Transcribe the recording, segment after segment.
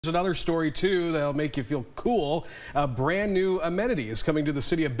There's another story, too, that'll make you feel cool. A brand new amenity is coming to the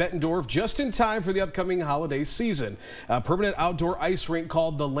city of Bettendorf just in time for the upcoming holiday season. A permanent outdoor ice rink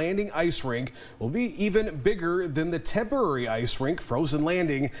called the Landing Ice Rink will be even bigger than the temporary ice rink, Frozen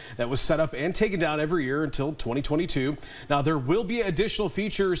Landing, that was set up and taken down every year until 2022. Now, there will be additional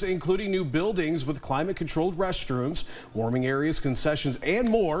features, including new buildings with climate-controlled restrooms, warming areas, concessions, and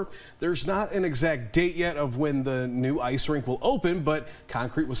more. There's not an exact date yet of when the new ice rink will open, but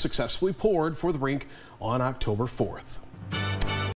concrete was successfully poured for the rink on October 4th.